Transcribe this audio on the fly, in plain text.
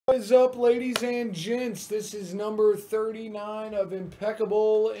What is up, ladies and gents? This is number 39 of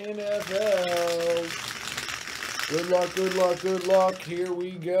Impeccable NFL. Good luck, good luck, good luck. Here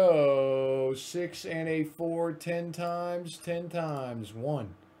we go. 6 and a 4, 10 times, 10 times.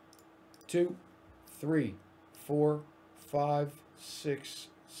 1, 2, 3, 4, 5, 6,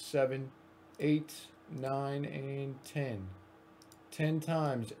 7, 8, 9, and 10. 10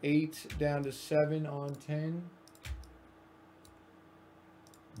 times. 8 down to 7 on 10.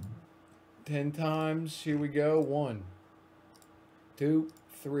 10 times. Here we go. 1, 2,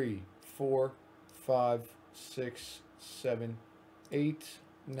 3, 4, 5, 6, 7, 8,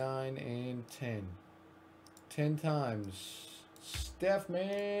 9, and 10. 10 times. Steph,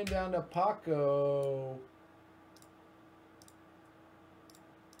 man, down to Paco.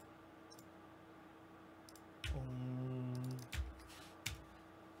 All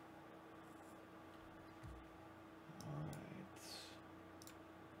right.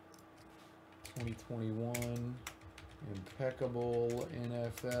 2021 Impeccable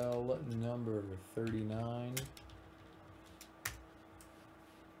NFL number 39.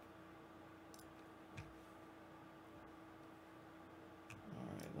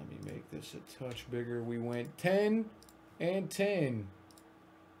 Let me make this a touch bigger. We went 10 and 10.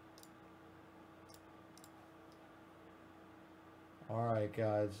 All right,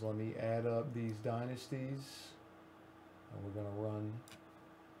 guys, let me add up these dynasties, and we're going to run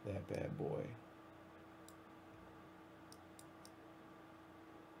that bad boy.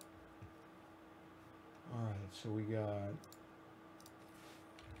 All right, so we got...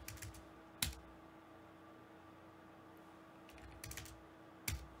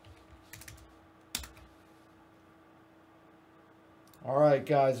 All right,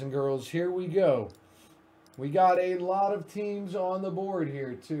 guys and girls, here we go. We got a lot of teams on the board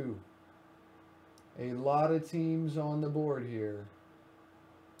here, too. A lot of teams on the board here.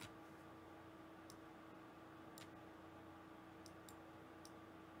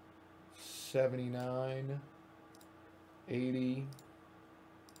 $79, $80,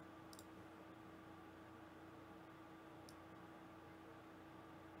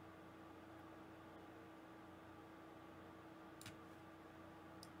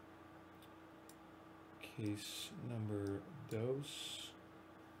 case number dos,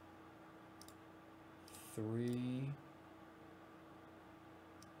 3,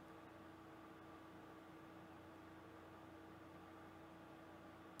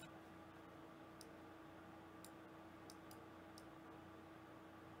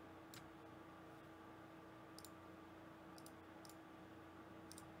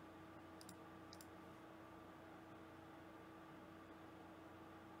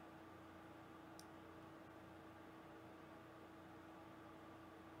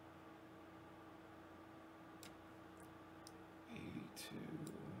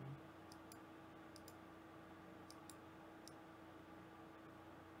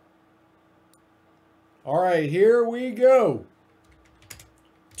 All right, here we go.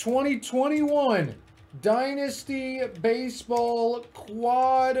 2021 Dynasty Baseball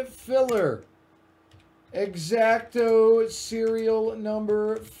Quad Filler. Exacto serial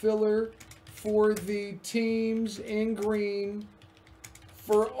number filler for the teams in green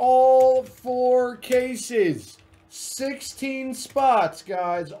for all 4 cases. 16 spots,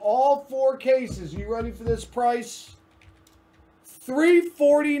 guys. All 4 cases. You ready for this price?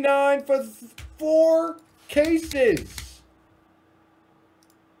 $349 for 4 cases.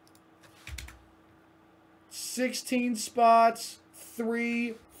 16 spots,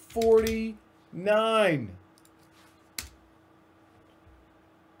 $349.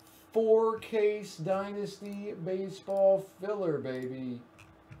 4-case Dynasty Baseball filler, baby.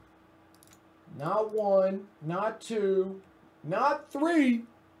 Not 1, not 2, not 3,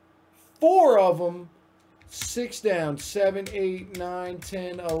 4 of them. 6 down, 7, 8, 9,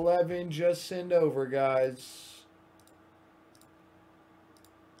 10, 11. Just send over, guys.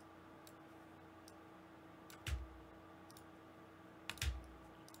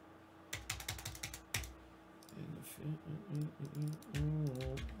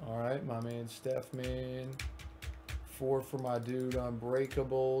 All right, my man Steph, man. 4 for my dude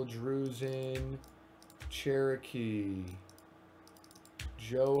Unbreakable. Drew's in. Cherokee.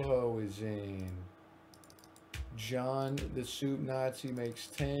 Joho is in. John, the Soup Nazi, makes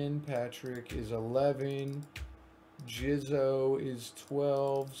 10. Patrick is 11. Jizzo is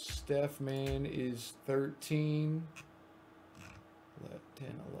 12. Steph Man is 13.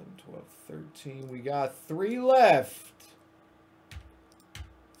 10, 11, 12, 13. We got 3 left.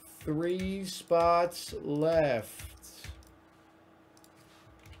 3 spots left.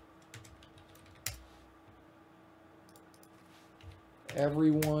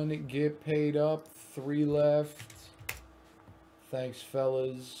 Everyone get paid up. 3 left. Thanks,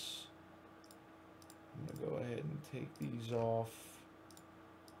 fellas. I'm going to go ahead and take these off.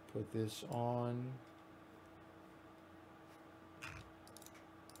 Put this on.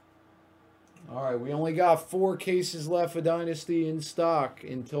 All right, we only got 4 cases left of Dynasty in stock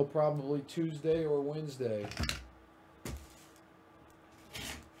until probably Tuesday or Wednesday.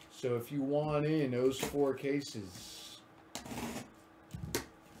 So if you want in those 4 cases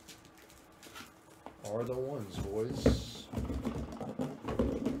are the ones, boys.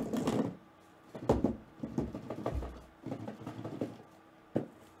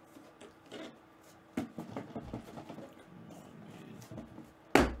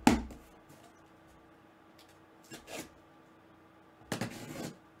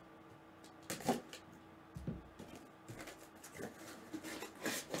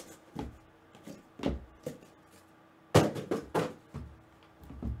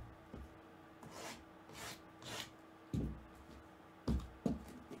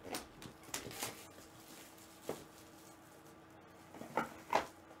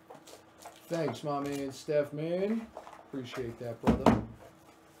 Thanks, my man, Steph, man. Appreciate that, brother.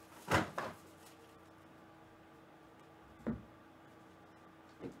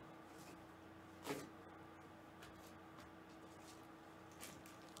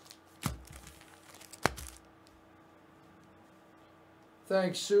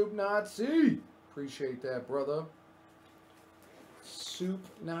 Thanks, Soup Nazi. Appreciate that, brother. Soup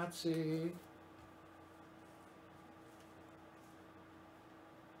Nazi.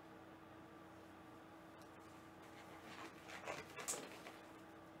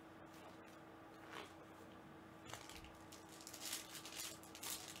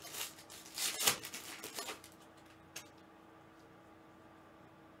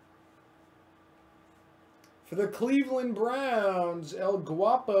 For the Cleveland Browns, El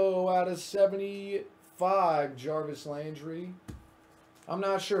Guapo out of 75, Jarvis Landry. I'm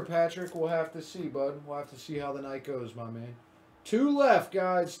not sure, Patrick. We'll have to see, bud. We'll have to see how the night goes, my man. 2 left,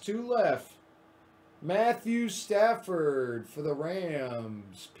 guys. 2 left. Matthew Stafford for the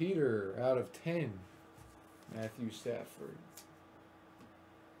Rams. Peter out of 10. Matthew Stafford.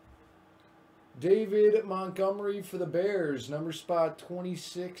 David Montgomery for the Bears. Number spot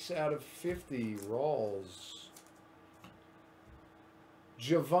 26 out of 50. Rawls.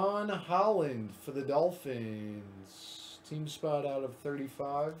 Javon Holland for the Dolphins. Team spot out of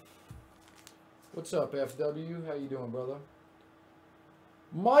 35. What's up, FW? How you doing, brother?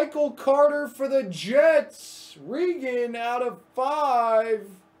 Michael Carter for the Jets. Regan out of 5.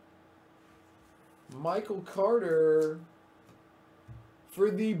 Michael Carter for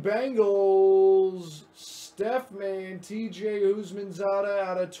the Bengals. Stephman TJ Uzmanzada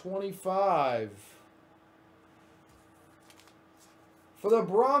out of 25. For the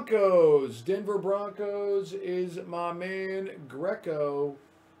Broncos, Denver Broncos is my man Greco.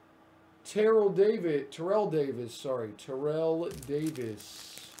 Terrell Davis.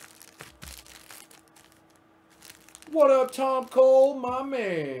 What up, Tom Cole, my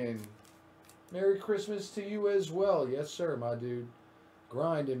man? Merry Christmas to you as well. Yes, sir, my dude.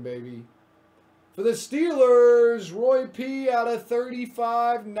 Grinding, baby. For the Steelers, Roy P. out of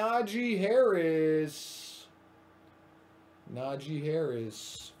 35, Najee Harris. Najee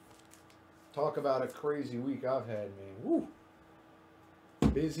Harris. Talk about a crazy week I've had, man. Woo.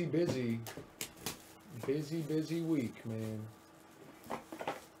 Busy week, man.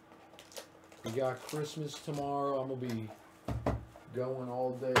 We got Christmas tomorrow. I'm going to be going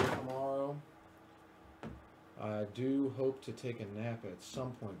all day tomorrow. I do hope to take a nap at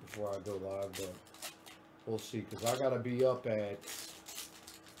some point before I go live, but we'll see. Because I got to be up at,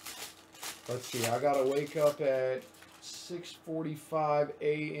 let's see, I got to wake up at 6:45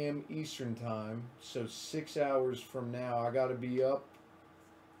 a.m. Eastern Time. So 6 hours from now, I got to be up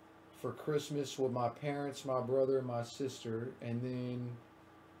for Christmas with my parents, my brother, and my sister. And then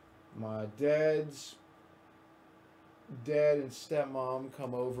my dad and stepmom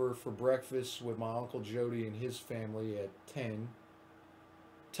come over for breakfast with my Uncle Jody and his family at 10.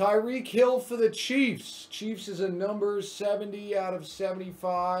 Tyreek Hill for the Chiefs. Chiefs is a number 70 out of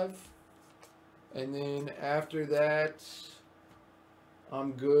 75. And then after that,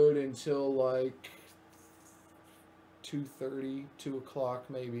 I'm good until like 2:30, 2 o'clock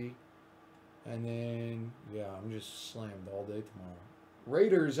maybe. And then, yeah, I'm just slammed all day tomorrow.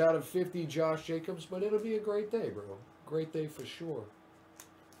 Raiders out of 50, Josh Jacobs, but it'll be a great day, bro. Great day for sure.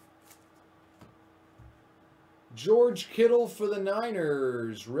 George Kittle for the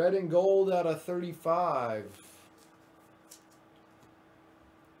Niners. Red and gold out of 35.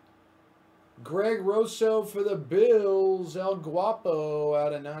 Greg Rosso for the Bills. El Guapo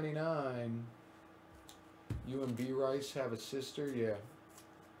out of 99. You and B. Rice have a sister? Yeah.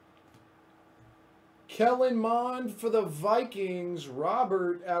 Kellen Mond for the Vikings.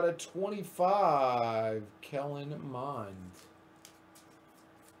 Robert out of 25. Kellen Mond.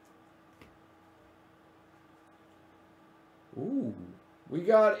 Ooh. We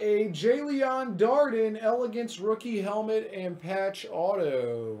got a Jalen Darden Elegance rookie helmet and patch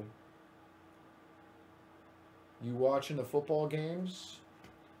auto. You watching the football games?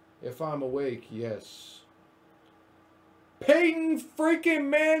 If I'm awake, yes. Peyton freaking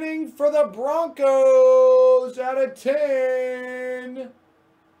Manning for the Broncos out of 10.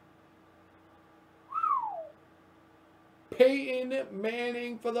 Peyton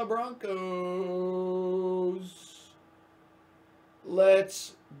Manning for the Broncos.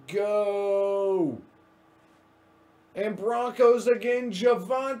 Let's go. And Broncos again,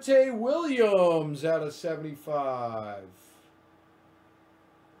 Javonte Williams out of 75.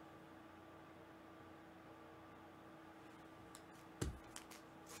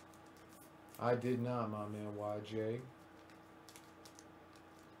 I did not, my man YJ.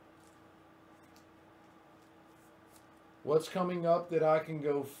 What's coming up that I can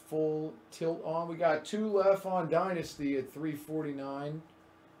go full tilt on? We got 2 left on Dynasty at 349.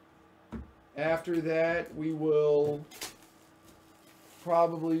 After that, we will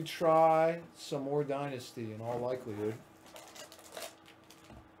probably try some more Dynasty in all likelihood.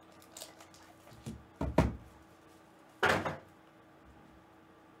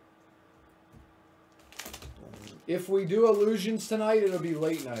 If we do Illusions tonight, it'll be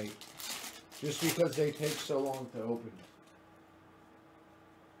late night. Just because they take so long to open.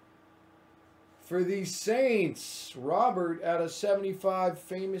 For the Saints, Robert out of 75,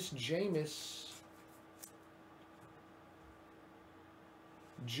 Famous Jameis.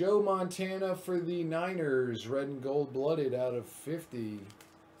 Joe Montana for the Niners, red and gold blooded out of 50.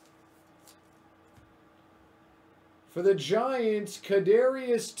 For the Giants,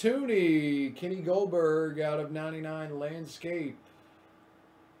 Kadarius Toney, Kenny Goldberg out of 99, landscape.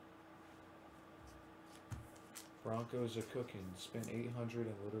 Broncos are cooking. Spent 800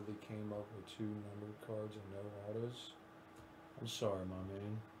 and literally came up with 2 numbered cards and no autos. I'm sorry, my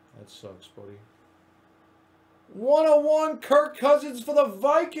man. That sucks, buddy. 101 Kirk Cousins for the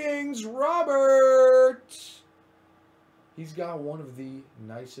Vikings. Robert. He's got one of the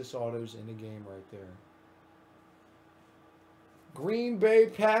nicest autos in the game right there. Green Bay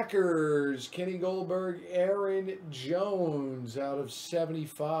Packers. Kenny Goldberg, Aaron Jones out of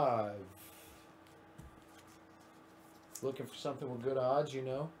 75. Looking for something with good odds, you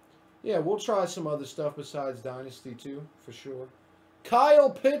know. Yeah, we'll try some other stuff besides Dynasty too, for sure. Kyle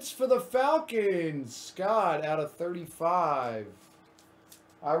Pitts for the Falcons. Scott out of 35.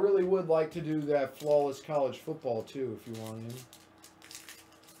 I really would like to do that flawless college football too, if you want in.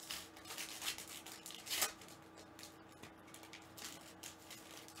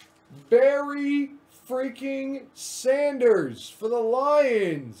 Barry freaking Sanders for the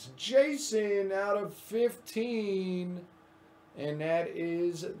Lions. Jason out of 15. And that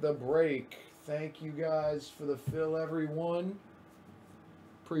is the break. Thank you guys for the fill, everyone.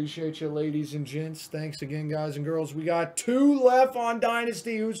 Appreciate you, ladies and gents. Thanks again, guys and girls. We got 2 left on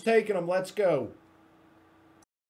Dynasty. Who's taking them? Let's go.